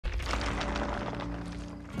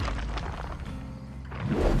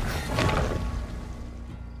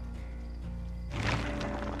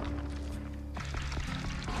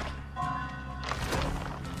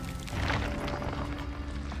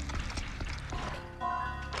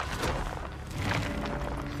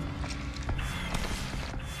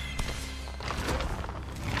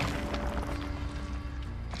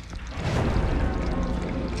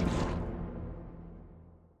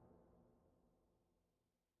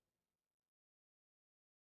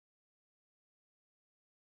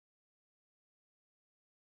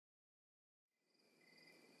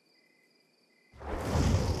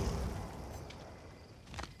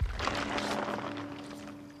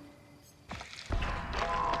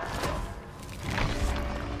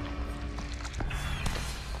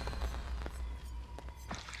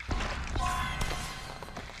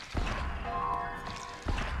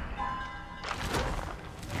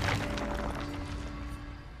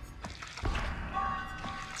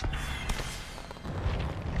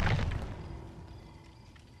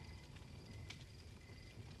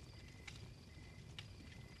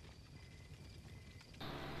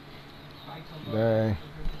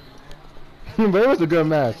But it was a good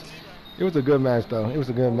match. It was a good match though. It was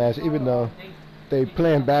a good match, even though they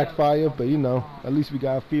playing backfire. But you know, at least we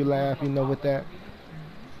got a few laugh. You know, with that.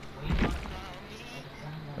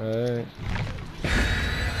 Alright.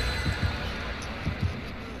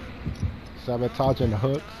 Sabotaging the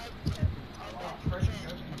hooks.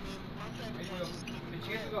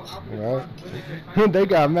 Right. They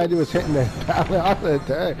got mad. They was hitting that pallet. I said,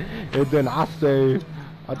 dang. And then I saved.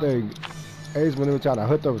 I think Ace when they were trying to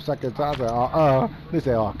hook up a second time. I said, They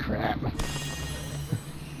said, oh crap.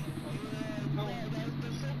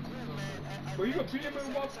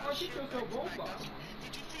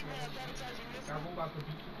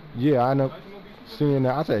 Yeah, I know. Seeing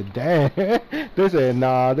that, I said, damn. They said,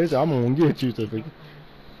 nah. They said, I'm gonna get you to.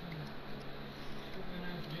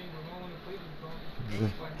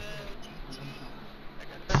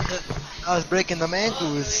 I was breaking them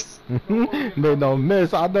ankles. They don't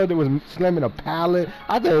miss. I thought they was slamming a pallet.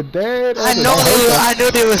 I said, damn. I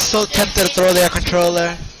knew they were so tempted to throw their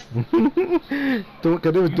controller.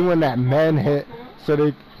 Cause they was doing that man hit,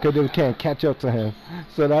 so cause they can't catch up to him.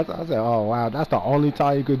 So I said, oh wow, that's the only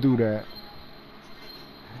time you could do that.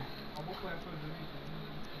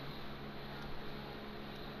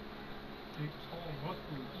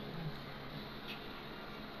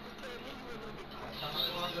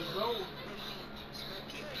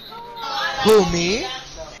 Who, me?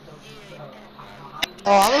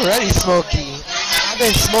 Oh, I'm already smoky. I've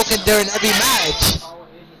been smoking during every match.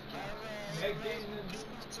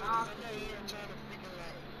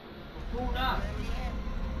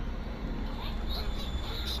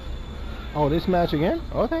 Oh, this match again?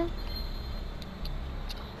 Okay.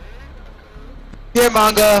 Here,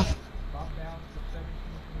 manga.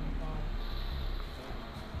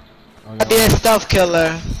 I'll be a stealth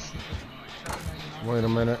killer. Wait a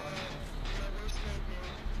minute.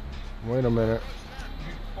 Wait a minute.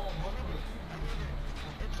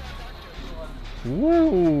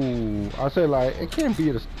 Woo! I said like it can't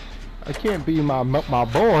be my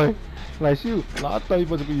boy. Like shoot, like, I thought he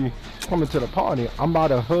was supposed to be coming to the party. I'm about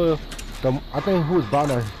to hood. I think who was about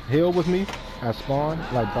to hill with me at spawn,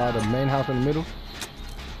 like by the main house in the middle.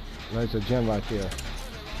 There's a gym right there.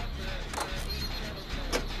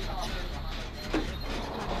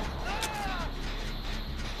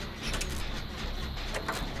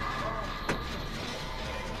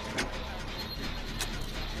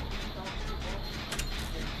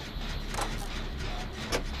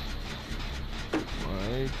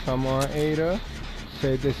 Come on, Ada.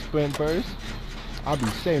 Save this sprint burst. I'll be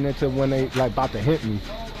saving it till when they like about to hit me,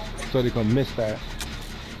 so they can miss that.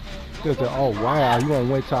 They say, oh wow, you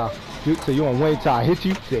wanna wait till I hit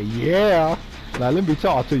you? Say yeah. Now let me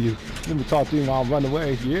talk to you. Let me talk to you while I run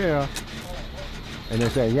away. Yeah. And they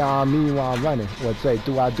say, yeah, I mean while I'm running. Or say,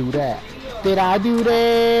 do I do that? Did I do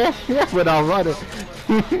that? That's when I'm running.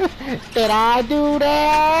 Did I do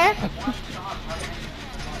that?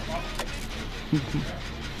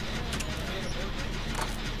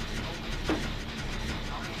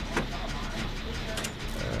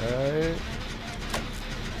 Alright.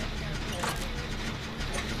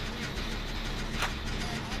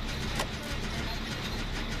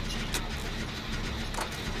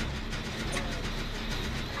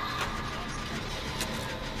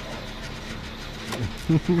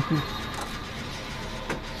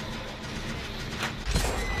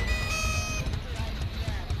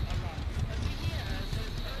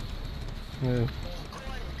 Yeah.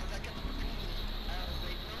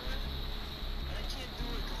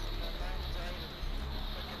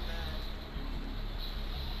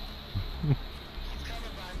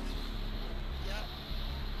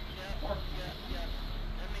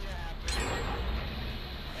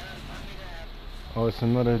 Oh, it's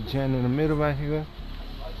another gen in the middle right here.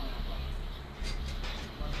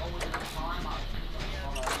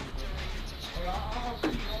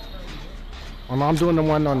 I'm doing the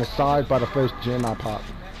one on the side by the first gen I popped.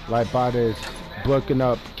 Like by this broken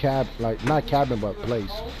up like not cabin but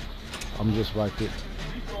place. I'm just right there.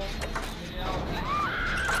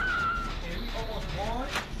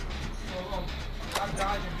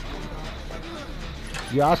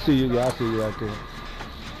 Yeah, I see you. Yeah, I see you right there.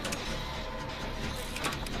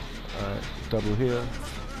 Alright, double here.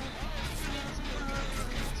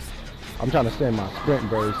 I'm trying to stay in my sprint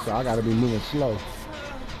burst, so I gotta be moving slow.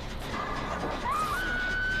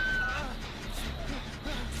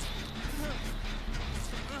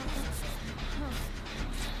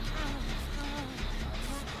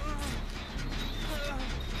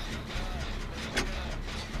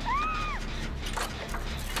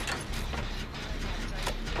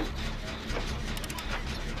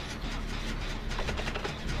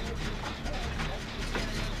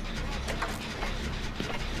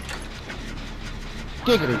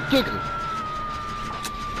 Giggity, giggity.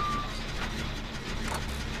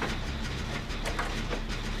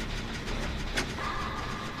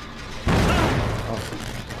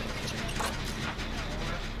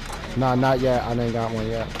 Nah, not yet. I ain't got one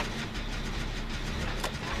yet.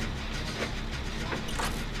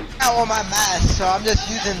 Not on my mask, so I'm just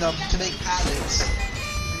using them to make pallets.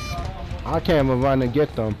 I can't even run and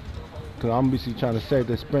get them. Cause I'm busy trying to save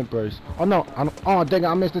the sprint burst. Oh no, oh dang it,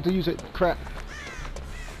 I missed it to use it. Crap.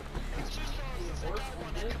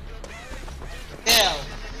 Yeah.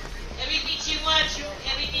 Everything she wants,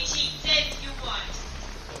 everything she says you want.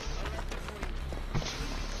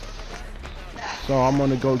 So I'm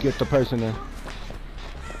gonna go get the person then.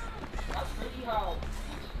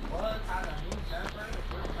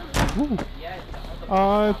 Woo.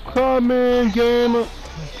 I'm coming, gamer.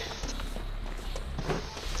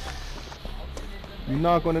 You're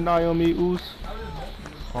not gonna die on me, Oos.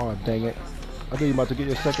 Oh dang it. I think you're about to get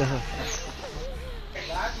your second.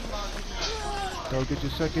 Don't get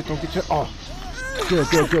your second, don't get your. Oh. Good,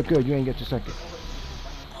 good, good, good. You ain't get your second.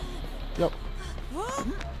 Yep.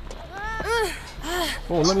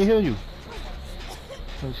 Oh, let me heal you.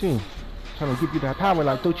 Let me see. Trying to give you that power,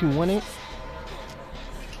 like, don't you want it?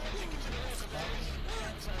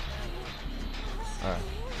 Alright.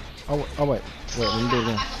 Oh, wait. Wait, let me do it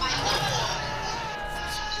again.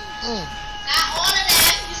 Not all of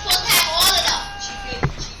them. You're supposed to have all of them.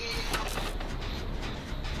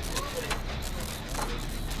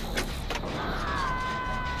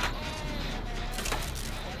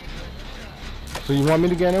 So you want me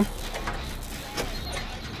to get him?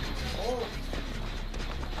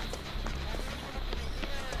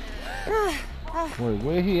 Wait,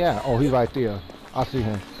 where he at? Oh, he's right there. I see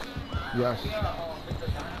him. Yes.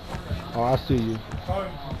 Oh, I see you.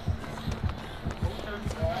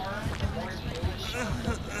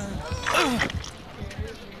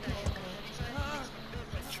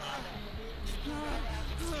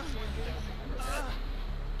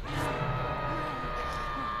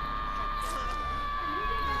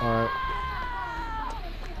 Alright.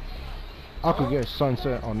 I could get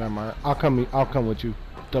sunset. Oh, never mind. I'll come with you.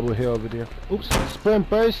 Double hill over there. Oops, sprint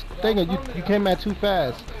burst. Dang it, you came at too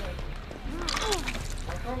fast.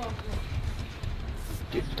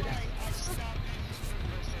 Get there.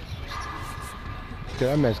 Okay,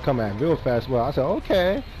 that man's coming at real fast. Well, I said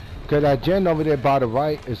okay. Cause that gen over there by the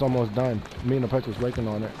right is almost done. Me and the person was working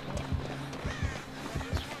on it.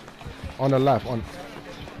 On the left, on.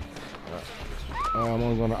 I'm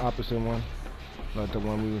only on the opposite one, like the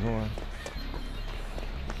one we was on.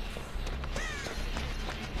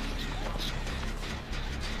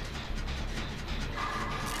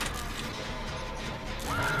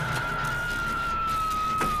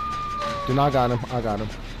 Then I got him.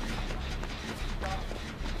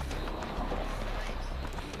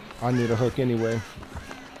 I need a hook anyway.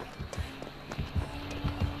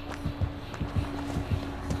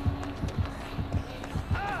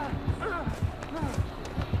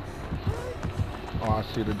 Oh, I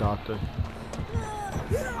see the doctor.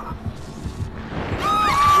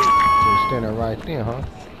 You're standing right there, huh?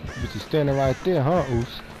 You're standing right there, huh,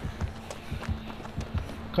 Oos?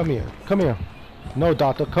 Come here. No,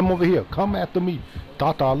 doctor, come over here. Come after me.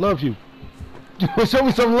 Doctor, I love you. Show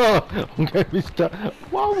me some love. Okay, stop.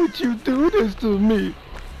 Why would you do this to me?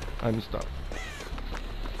 Let me stop.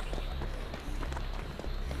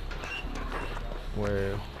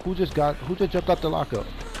 Well, who just jumped out the lockup?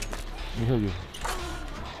 Let me heal you.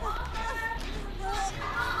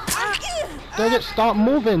 Dang it, stop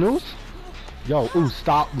moving, Oos. Yo, Oos,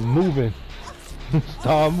 stop moving.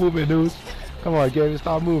 Stop moving, Oos. Come on, Gavin,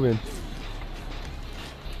 stop moving.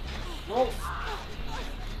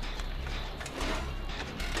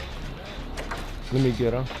 Let me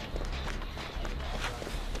get her.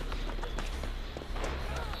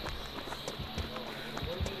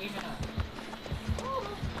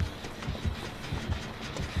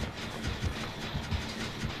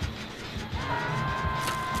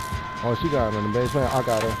 Oh, she got him in the basement. I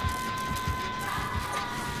got her.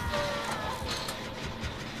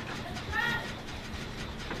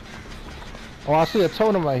 Oh, I see a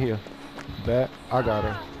totem right here. Bet. I got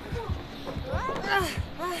her.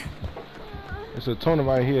 It's a totem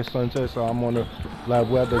right here, Sunset, so I'm on the like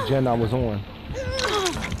where the gen I was on.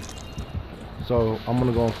 So I'm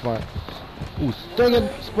gonna go in front. Ooh, sting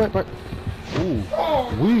it, sprint break. Ooh,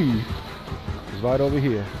 wee. It's right over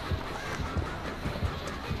here.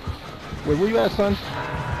 Wait, where you at, son?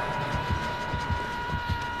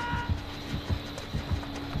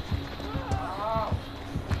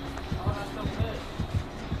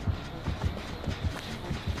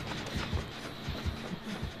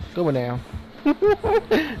 Go now.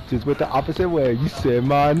 Just went the opposite way. You said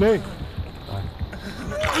my name.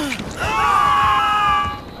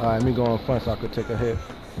 Alright, let me go in front so I could take a hit.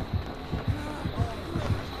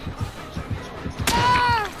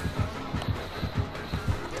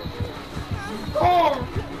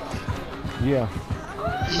 Yeah.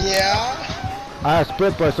 Yeah. I had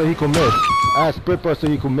split burst so he could miss. I had split burst so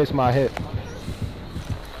he could miss my hit.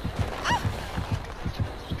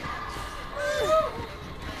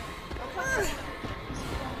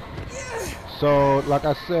 So, like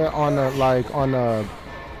I said, on the, let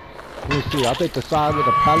me see, I think the side where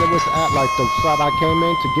the pallet was at, like the side I came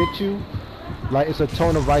in to get you, like it's a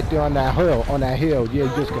toner right there on that hill, Yeah,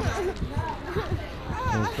 you just go.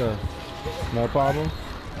 And stuff. No problem.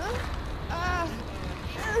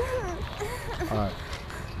 Alright.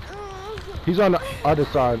 He's on the other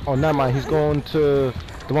side. Oh, never mind. He's going to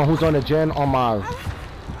the one who's on the gen on my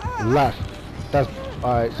left. That's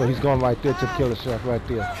alright. So he's going right there to kill the chef right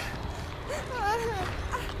there.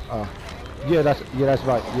 Yeah, that's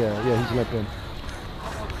right. Yeah, he's limping.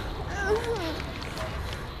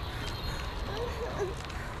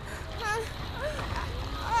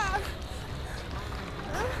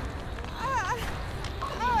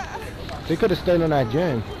 They could have stayed on that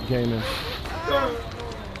gen, gaming.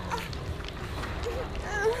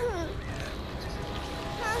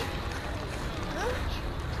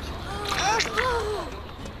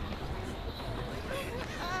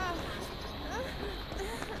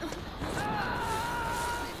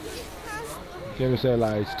 Kevin said,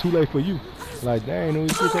 like, it's too late for you. Like, dang, no, you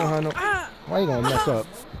still can't handle. Why you gonna mess up?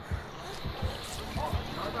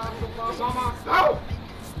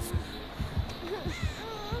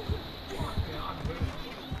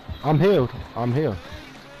 I'm healed.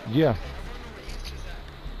 Yeah.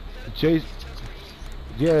 Chase.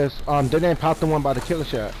 Yes. They didn't pop the one by the killer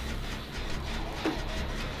shot.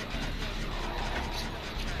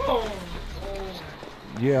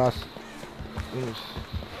 Yeah.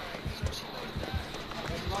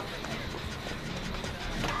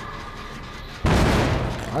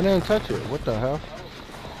 I didn't touch it. What the hell?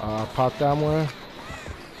 Pop that one.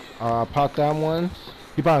 Pop that one.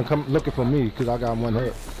 He probably come looking for me because I got one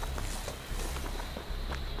hit.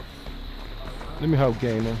 Let me help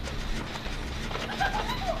gaming.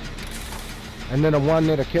 And then the one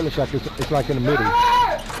near the killer shot is it's like in the middle.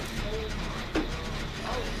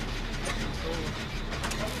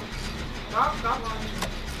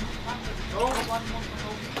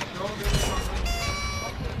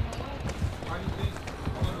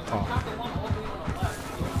 Oh.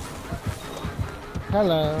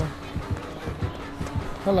 Hello.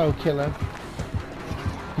 Hello, killer.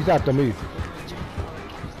 He's after me.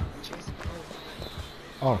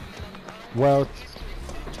 Oh. Well,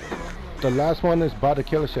 the last one is by the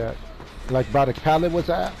killer shack. Like by the pallet was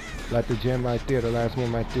at. Like the gym right there, the last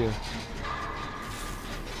one right there.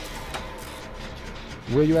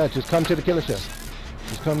 Where you at? Just come to the killer shack.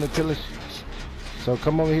 Just come to the killer shack. So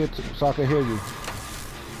come over here so I can hear you.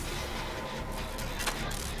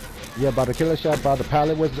 Yeah, by the killer shot, by the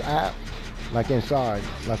pallet was at, like inside,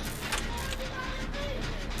 like.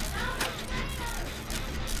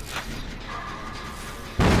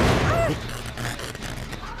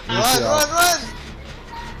 Run!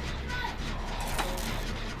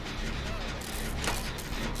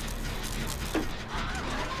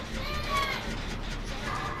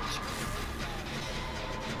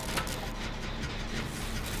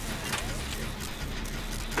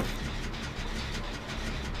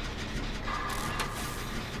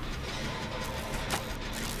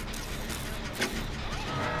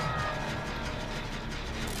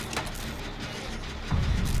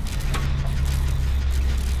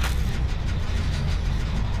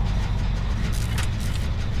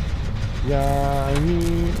 Yeah, I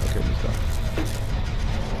mean, okay, let's go.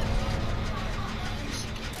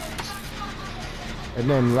 And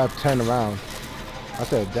then left turn around. I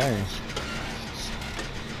said, dang.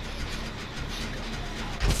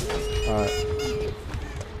 Alright.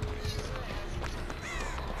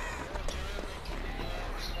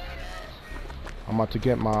 I'm about to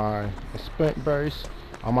get my sprint burst.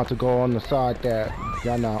 I'm about to go on the side that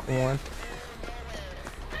y'all not on.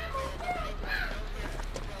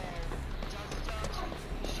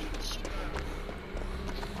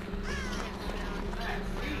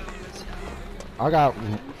 I got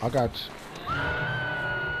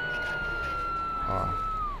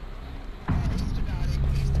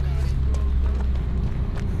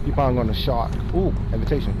you probably gonna shot. Ooh,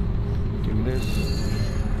 invitation. Give me this.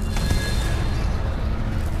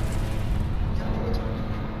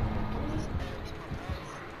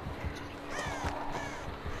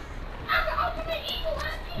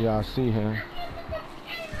 Yeah, I see him.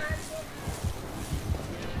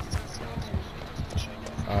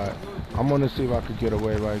 Alright, I'm gonna see if I could get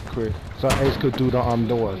away right quick. So Ace could do the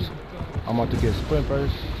doors. I'm about to get sprint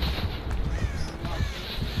burst.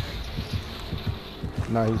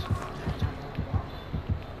 Nice.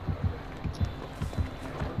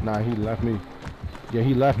 Nah, he left me. Yeah,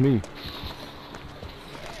 he left me.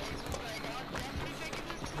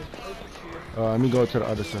 Let me go to the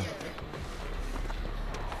other side.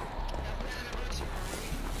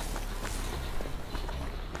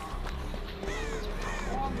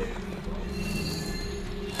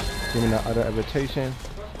 Give me that other invitation.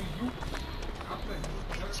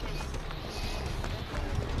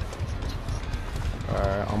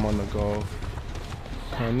 Alright, I'm gonna go.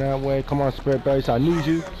 Turn that way. Come on, Spirit Base. I need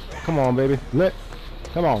you. Come on, baby.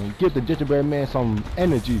 Come on. Give the gingerbread man some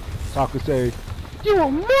energy so I can say, you a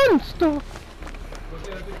monster.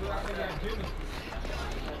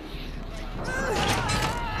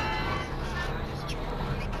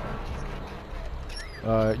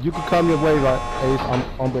 You can come your way, right, Ace.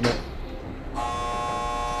 I'm gonna.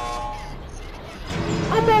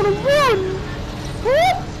 I'm on a run.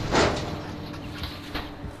 Whoop.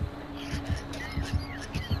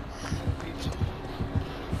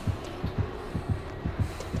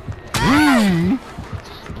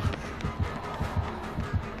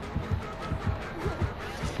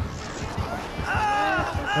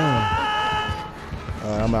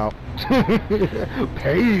 I'm out.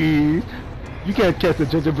 Please. You can't catch the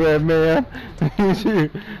gingerbread man.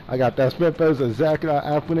 I got that spit burst exactly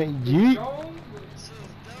after it. Yeet.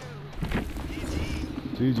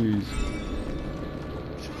 GG's.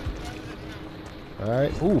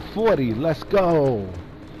 Alright. Ooh, 40. Let's go.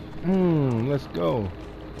 Let's go.